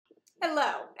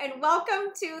Hello, and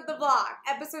welcome to the vlog,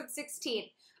 episode 16.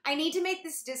 I need to make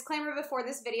this disclaimer before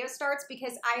this video starts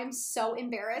because I am so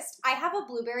embarrassed. I have a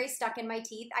blueberry stuck in my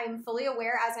teeth. I am fully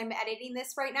aware as I'm editing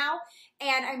this right now,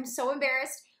 and I'm so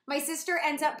embarrassed. My sister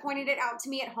ends up pointing it out to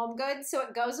me at HomeGoods, so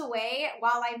it goes away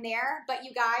while I'm there. But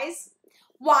you guys,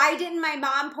 why didn't my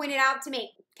mom point it out to me?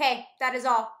 Okay, that is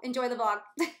all. Enjoy the vlog.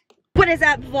 What is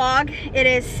up, vlog? It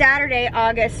is Saturday,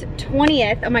 August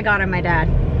 20th. Oh my god, I'm my dad.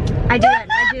 I do that.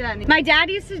 My dad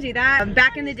used to do that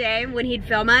back in the day when he'd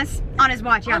film us on his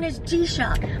watch. Yeah. On his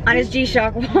G-Shock. On his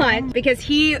G-Shock watch. Because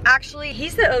he's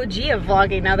the OG of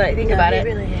vlogging now that I think about it.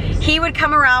 Really is. He would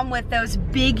come around with those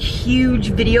big, huge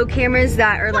video cameras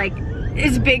that are like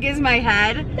as big as my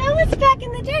head. That was back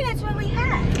in the day, that's what we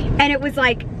had. And it was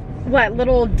like, what,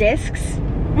 little discs?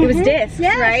 It was discs,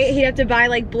 yes. Right? He'd have to buy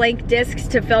like blank discs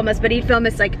to film us, but he'd film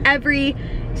us like every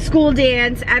school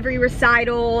dance, every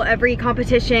recital, every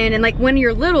competition. And like when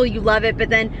you're little, you love it, but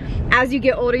then as you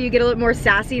get older, you get a little more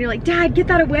sassy and you're like, Dad, get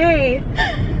that away.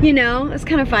 You know, it's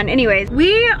kind of fun. Anyways,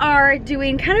 we are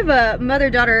doing kind of a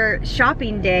mother-daughter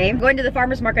shopping day. Going to the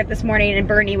farmer's market this morning in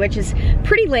Boerne, which is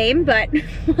pretty lame, but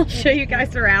I'll show you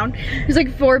guys around. There's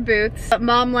like 4 booths. But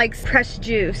Mom likes pressed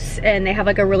juice and they have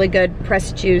like a really good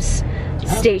pressed juice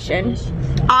station.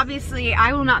 Obviously,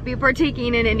 I will not be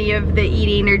partaking in any of the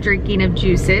eating or drinking of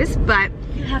juices, but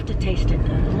You have to taste it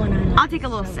though. The one I like. I'll take a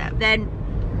little sip. Then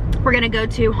we're gonna go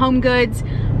to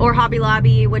HomeGoods or Hobby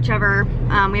Lobby, whichever.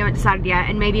 We haven't decided yet,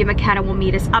 and maybe McKenna will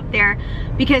meet us up there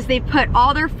because they've put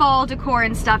all their fall decor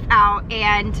and stuff out.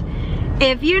 And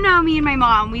if you know me and my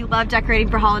mom, we love decorating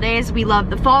for holidays. We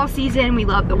love the fall season, we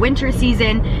love the winter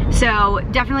season, so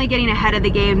definitely getting ahead of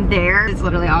the game there. It's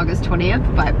literally August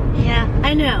 20th, but Yeah,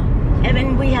 I know. And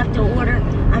then we have to order.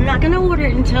 I'm not gonna order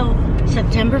it until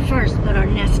September 1st, but our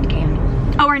Nest candle.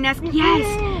 oh, our Nest,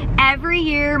 yes. Every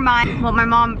year my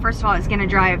mom, first of all, is gonna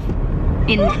drive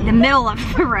in the middle of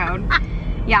the road.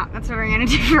 Yeah, that's what we're gonna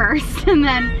do first. And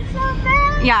then, So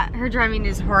bad. yeah, her driving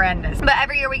is horrendous. But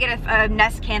every year we get a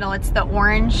Nest candle. It's the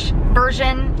orange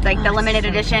version, like the limited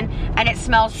edition, and it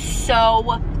smells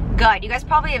so good. You guys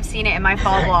probably have seen it in my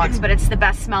fall vlogs, but it's the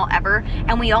best smell ever.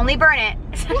 And we only burn it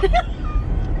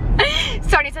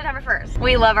starting September 1st.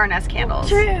 We love our Nest candles.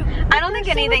 True. I don't think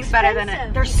anything's better than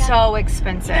it. They're so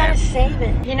expensive. You gotta save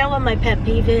it. You know what my pet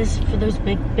peeve is for those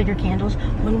bigger candles?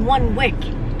 When one wick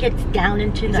gets down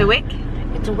into Is it a wick?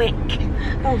 It's a wick.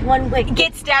 Or one wick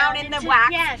Gets down in the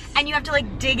wax, yes. and you have to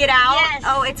like dig it out. Yes.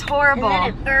 Oh, it's horrible.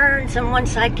 And then it burns and one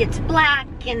side gets black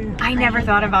and I never hate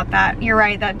thought that. about that. You're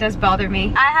right, that does bother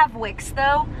me. I have wicks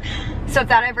though, so if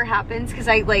that ever happens, because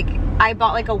I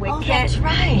bought like a wick kit. That's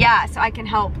right. Yeah, so I can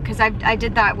help, because I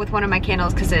did that with one of my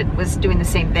candles because it was doing the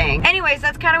same thing. Anyways,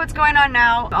 that's kind of what's going on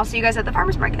now. I'll see you guys at the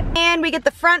farmer's market. And we get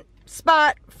the front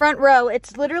row.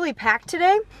 It's literally packed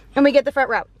today, and we get the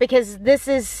front row because this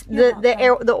is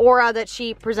the aura that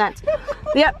she presents.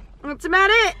 Yep, that's about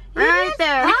it. Right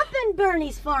there. Up in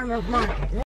Boerne's farmer's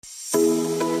market.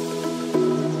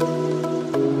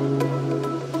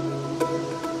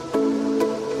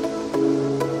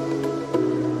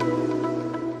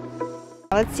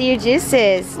 Let's see your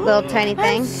juices, little tiny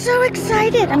thing. I'm so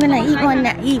excited. I'm gonna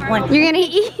eat one. You're gonna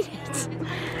eat it.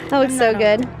 That looks so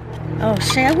good. Oh,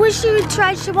 shit. I wish she would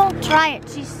try. She won't try it.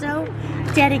 She's so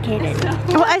dedicated.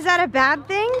 Well, is that a bad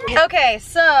thing? Okay,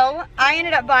 so I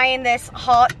ended up buying this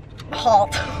hot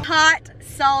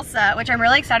salsa, which I'm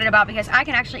really excited about because I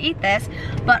can actually eat this,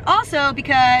 but also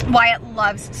because Wyatt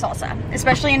loves salsa,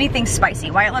 especially anything spicy.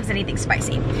 Wyatt loves anything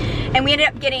spicy. And we ended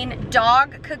up getting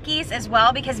dog cookies as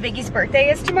well because Biggie's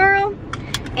birthday is tomorrow.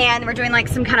 And we're doing like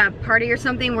some kind of party or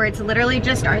something where it's literally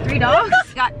just our 3 dogs.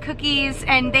 Got cookies,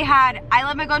 and they had I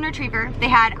Love My Golden Retriever. They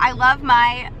had I Love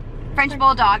My French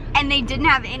Bulldog, and they didn't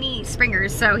have any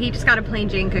springers, so he just got a plain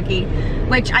Jane cookie,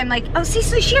 which I'm like, oh, see,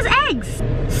 so she has eggs.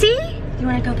 See? You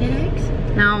wanna go get eggs?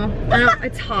 No, I don't,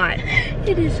 it's hot.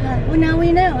 It is hot. Well, now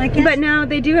we know, I guess. But now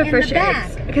they do have In fresh the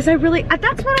eggs. bag. Because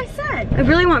that's what I said. I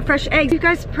really want fresh eggs. You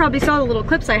guys probably saw the little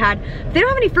clips I had. They don't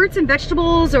have any fruits and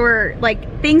vegetables or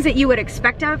like things that you would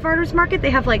expect out of farmer's market.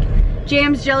 They have like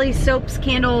jams, jellies, soaps,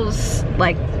 candles,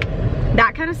 like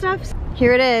that kind of stuff.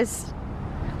 Here it is.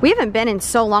 We haven't been in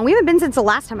so long. We haven't been since the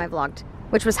last time I vlogged,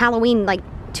 which was Halloween like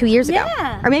 2 years ago.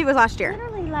 Yeah. Or maybe it was last year.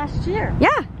 Literally last year.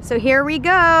 Yeah, so here we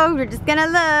go. We're just gonna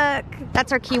look.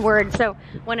 That's our keyword. So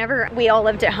whenever we all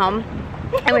lived at home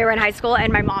and we were in high school,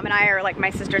 and my mom and I, or like my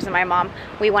sisters and my mom,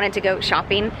 we wanted to go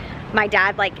shopping. My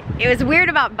dad, like, it was weird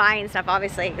about buying stuff,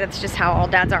 obviously. That's just how all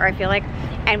dads are, I feel like.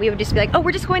 And we would just be like, oh,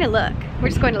 we're just going to look. We're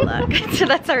just going to look. So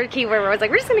that's our keyword. Where I was like,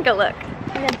 we're just gonna go look.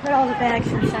 And then put all the bags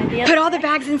inside the other. Put all the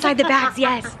bags inside the bags,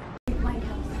 yes. White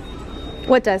House.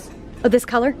 What does? Oh, this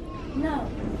color? No.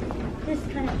 This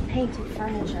kind of painted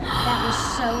furniture. That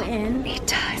was so in. It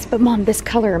does. But Mom, this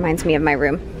color reminds me of my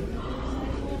room.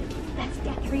 That's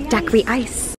daiquiri ice. Daiquiri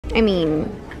ice. I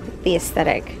mean, the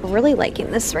aesthetic. We're really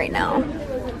liking this right now.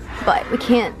 But we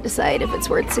can't decide if it's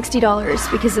worth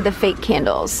 $60 because of the fake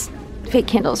candles. Fake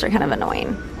candles are kind of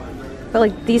annoying. But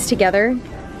like these together,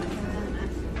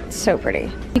 it's so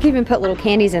pretty. You can even put little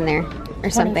candies in there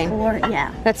or something. 24,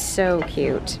 yeah. That's so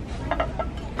cute.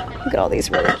 Look at all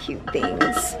these really cute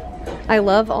things. I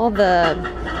love all the,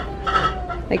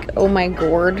 like, oh my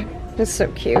gourd. It's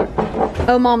so cute.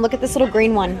 Oh Mom, look at this little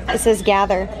green one. It says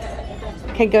gather.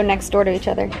 Can go next door to each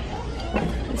other.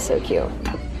 It's so cute.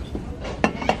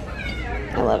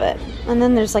 I love it. And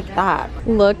then there's like that.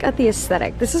 Look at the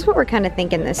aesthetic. This is what we're kind of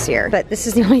thinking this year. But this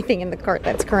is the only thing in the cart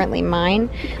that's currently mine.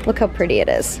 Look how pretty it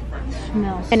is.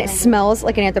 And it smells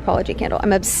like an Anthropologie candle.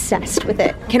 I'm obsessed with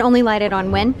it. Can only light it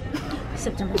on when?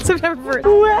 September. September 1st.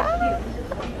 Wow.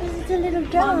 It's a little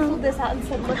dog. Mom pulled this out and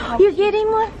said, look how You're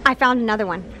getting one? I found another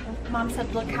one. Mom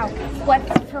said, look how, what,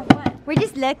 for what? We're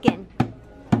just looking.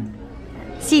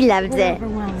 She loves it.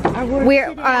 Overwhelmed. Our word We're,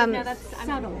 today,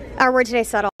 subtle. our word today,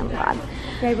 subtle. Oh God.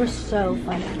 They were so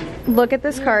funny. Look at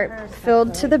this cart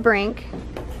filled to the brink.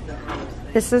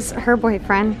 This is her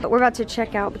boyfriend, but we're about to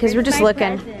check out because we're just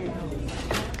looking.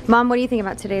 Mom, what do you think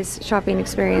about today's shopping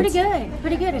experience? Pretty good.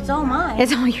 Pretty good. It's all mine.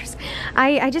 It's all yours.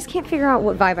 I just can't figure out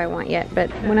what vibe I want yet, but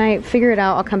when I figure it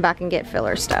out, I'll come back and get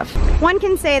filler stuff. One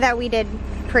can say that we did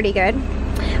pretty good.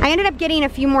 I ended up getting a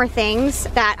few more things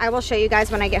that I will show you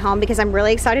guys when I get home because I'm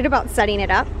really excited about setting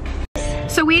it up.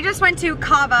 So we just went to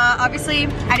Cava. Obviously,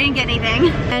 I didn't get anything.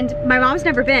 And my mom's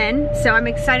never been, so I'm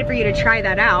excited for you to try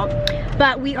that out.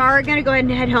 But we are gonna go ahead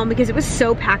and head home because it was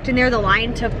so packed in there. The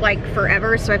line took like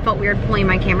forever, so I felt weird pulling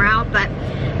my camera out. But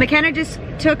McKenna just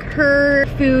took her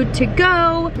food to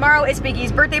go. Tomorrow is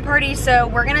Biggie's birthday party, so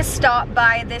we're gonna stop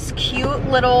by this cute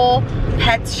little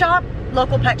pet shop,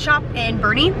 local pet shop in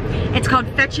Boerne. It's called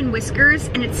Fetch and Whiskers,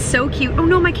 and it's so cute. Oh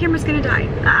no, my camera's gonna die.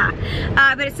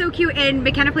 But it's so cute, and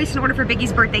McKenna placed an order for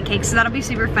Biggie's birthday cake, so that'll be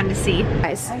super fun to see.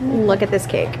 Guys, look at this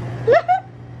cake.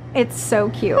 It's so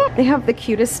cute. They have the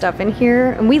cutest stuff in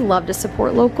here, and we love to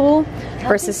support local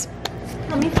versus...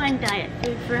 Let me find diet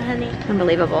food for honey.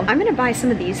 Unbelievable. I'm gonna buy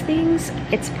some of these things.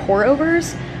 It's pour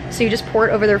overs. So you just pour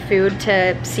it over their food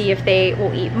to see if they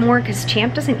will eat more, because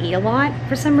Champ doesn't eat a lot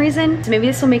for some reason. So maybe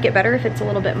this will make it better if it's a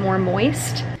little bit more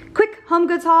moist. Quick home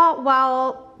goods haul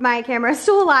while my camera is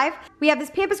still alive. We have this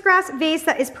pampas grass vase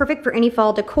that is perfect for any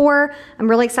fall decor. I'm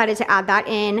really excited to add that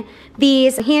in.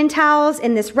 These hand towels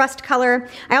in this rust color.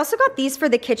 I also got these for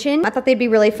the kitchen. I thought they'd be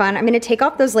really fun. I'm gonna take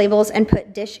off those labels and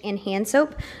put dish and hand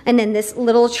soap, and then this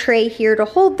little tray here to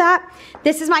hold that.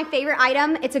 This is my favorite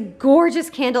item. It's a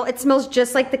gorgeous candle. It smells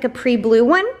just like the Capri Blue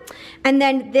one. And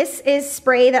then this is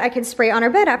spray that I can spray on our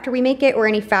bed after we make it, or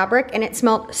any fabric, and it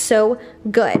smelled so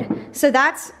good. So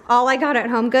that's all I got at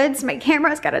Home Goods. My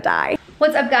camera's gotta die.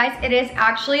 What's up, guys? It is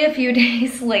actually a few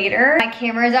days later. My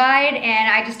camera died and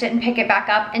I just didn't pick it back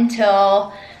up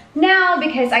until now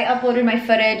because I uploaded my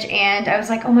footage and I was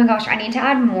like, oh my gosh, I need to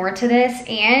add more to this,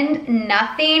 and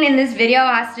nothing in this video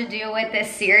has to do with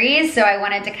this series, so I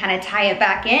wanted to kind of tie it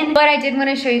back in. But I did want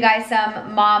to show you guys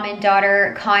some mom and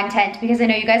daughter content because I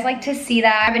know you guys like to see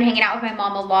that. I've been hanging out with my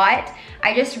mom a lot.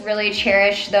 I just really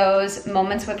cherish those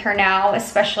moments with her now,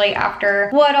 especially after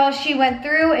what all she went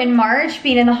through in March,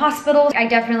 being in the hospital. I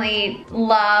definitely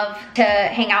love to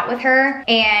hang out with her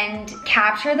and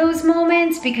capture those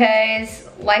moments because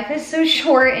life is so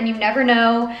short and you never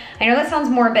know. I know that sounds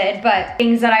morbid, but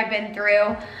things that I've been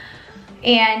through.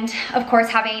 And of course,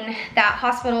 having that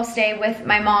hospital stay with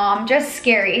my mom, just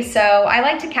scary. So I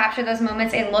like to capture those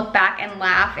moments and look back and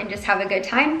laugh and just have a good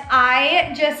time.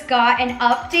 I just got an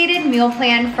updated meal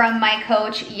plan from my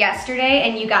coach yesterday,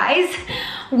 and you guys,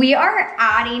 we are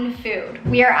adding food.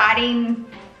 We are adding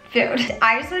food.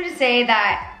 I just wanted to say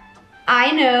that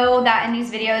I know that in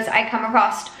these videos I come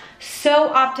across so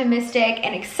optimistic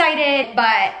and excited, but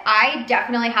I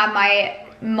definitely have my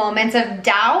moments of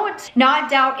doubt.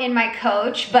 Not doubt in my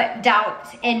coach, but doubt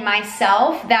in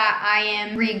myself that I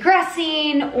am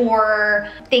regressing, or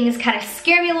things kind of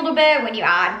scare me a little bit when you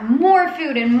add more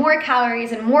food and more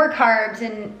calories and more carbs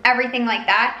and everything like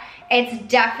that. It's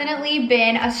definitely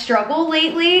been a struggle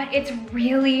lately. It's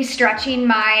really stretching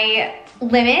my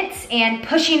limits and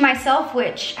pushing myself,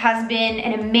 which has been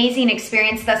an amazing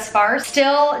experience thus far.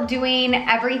 Still doing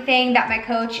everything that my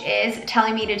coach is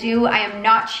telling me to do. I am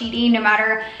not cheating, no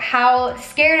matter how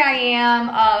scared I am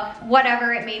of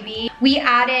whatever it may be. We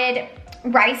added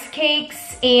rice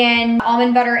cakes and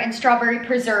almond butter and strawberry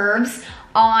preserves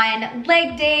on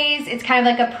leg days. It's kind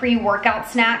of like a pre-workout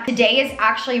snack. Today is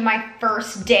actually my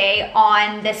first day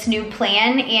on this new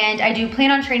plan, and I do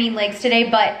plan on training legs today,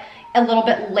 but a little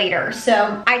bit later.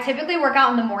 So I typically work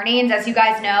out in the mornings, as you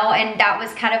guys know, and that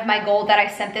was kind of my goal that I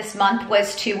set this month,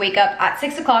 was to wake up at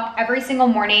 6 o'clock every single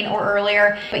morning or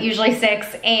earlier, but usually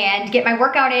 6, and get my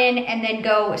workout in and then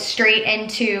go straight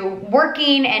into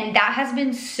working, and that has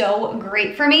been so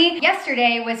great for me.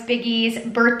 Yesterday was Biggie's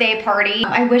birthday party.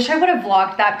 I wish I would have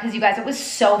vlogged that because you guys, it was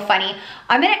so funny.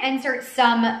 I'm gonna insert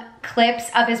some clips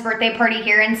of his birthday party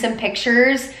here and some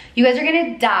pictures. You guys are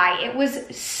gonna die. It was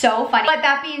so funny. But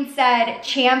that being said,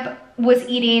 Champ was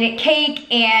eating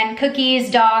cake and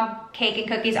cookies, dog cake and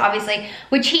cookies obviously,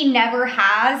 which he never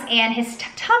has, and his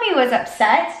tummy was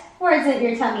upset. Or is it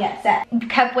your tummy upset?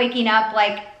 Kept waking up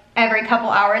like every couple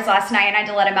hours last night, and I had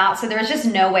to let him out, so there was just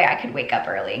no way I could wake up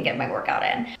early and get my workout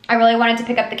in. I really wanted to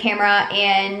pick up the camera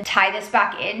and tie this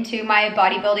back into my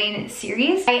bodybuilding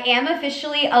series. I am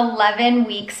officially 11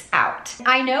 weeks out.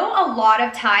 I know a lot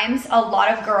of times a lot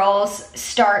of girls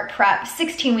start prep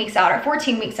 16 weeks out or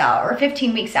 14 weeks out or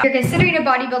 15 weeks out. If you're considering a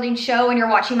bodybuilding show and you're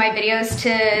watching my videos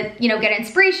to, you know, get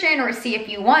inspiration or see if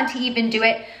you want to even do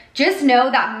it, just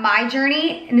know that my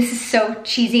journey, and this is so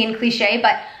cheesy and cliche,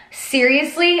 but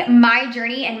seriously, my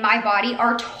journey and my body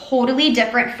are totally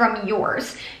different from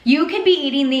yours. You could be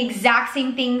eating the exact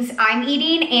same things I'm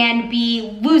eating and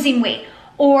be losing weight,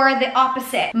 or the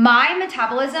opposite. My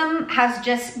metabolism has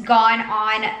just gone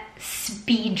on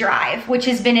speed drive, which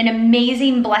has been an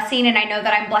amazing blessing, and I know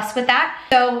that I'm blessed with that.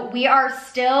 So we are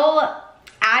still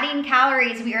adding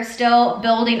calories, we are still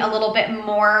building a little bit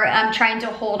more. I'm trying to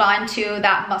hold on to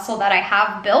that muscle that I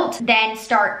have built, then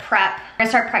start prep. I'm gonna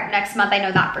start prep next month, I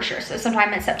know that for sure, so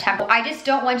sometime in September. I just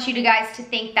don't want you guys to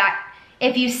think that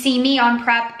if you see me on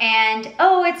prep and,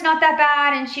 oh, it's not that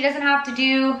bad and she doesn't have to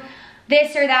do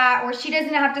this or that, or she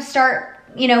doesn't have to start,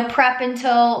 you know, prep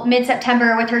until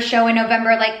mid-September with her show in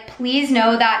November, like, please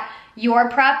know that your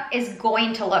prep is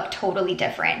going to look totally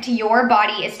different. Your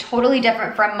body is totally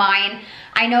different from mine.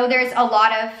 I know there's a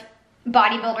lot of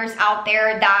bodybuilders out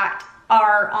there that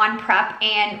are on prep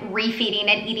and refeeding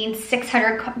and eating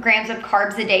 600 grams of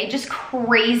carbs a day. Just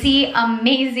crazy,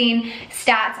 amazing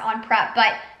stats on prep.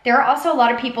 But there are also a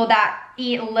lot of people that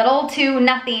eat little to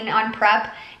nothing on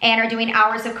prep and are doing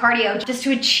hours of cardio just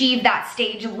to achieve that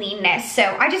stage leanness.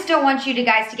 So I just don't want you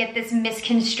guys to get this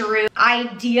misconstrued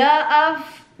idea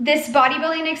of this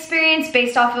bodybuilding experience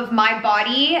based off of my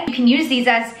body. You can use these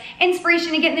as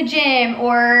inspiration to get in the gym,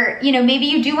 or, you know, maybe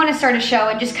you do want to start a show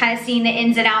and just kind of seeing the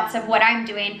ins and outs of what I'm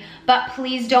doing, but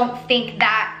please don't think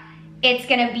that it's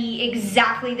gonna be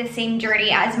exactly the same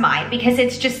journey as mine, because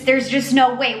it's just, there's just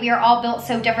no way. We are all built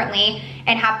so differently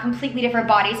and have completely different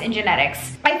bodies and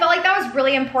genetics. I felt like that was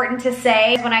really important to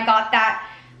say. When I got that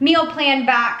meal plan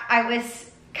back, I was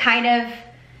kind of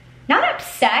not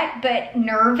upset, but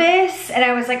nervous. And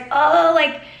I was like, oh,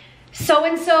 like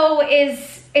so-and-so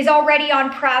is already on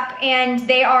prep and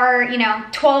they are, you know,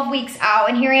 12 weeks out,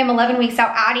 and here I am 11 weeks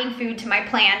out adding food to my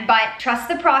plan. But trust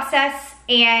the process,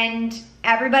 and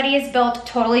everybody is built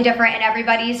totally different, and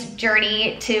everybody's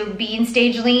journey to being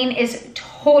stage lean is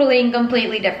totally and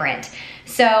completely different.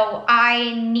 So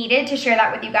I needed to share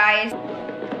that with you guys.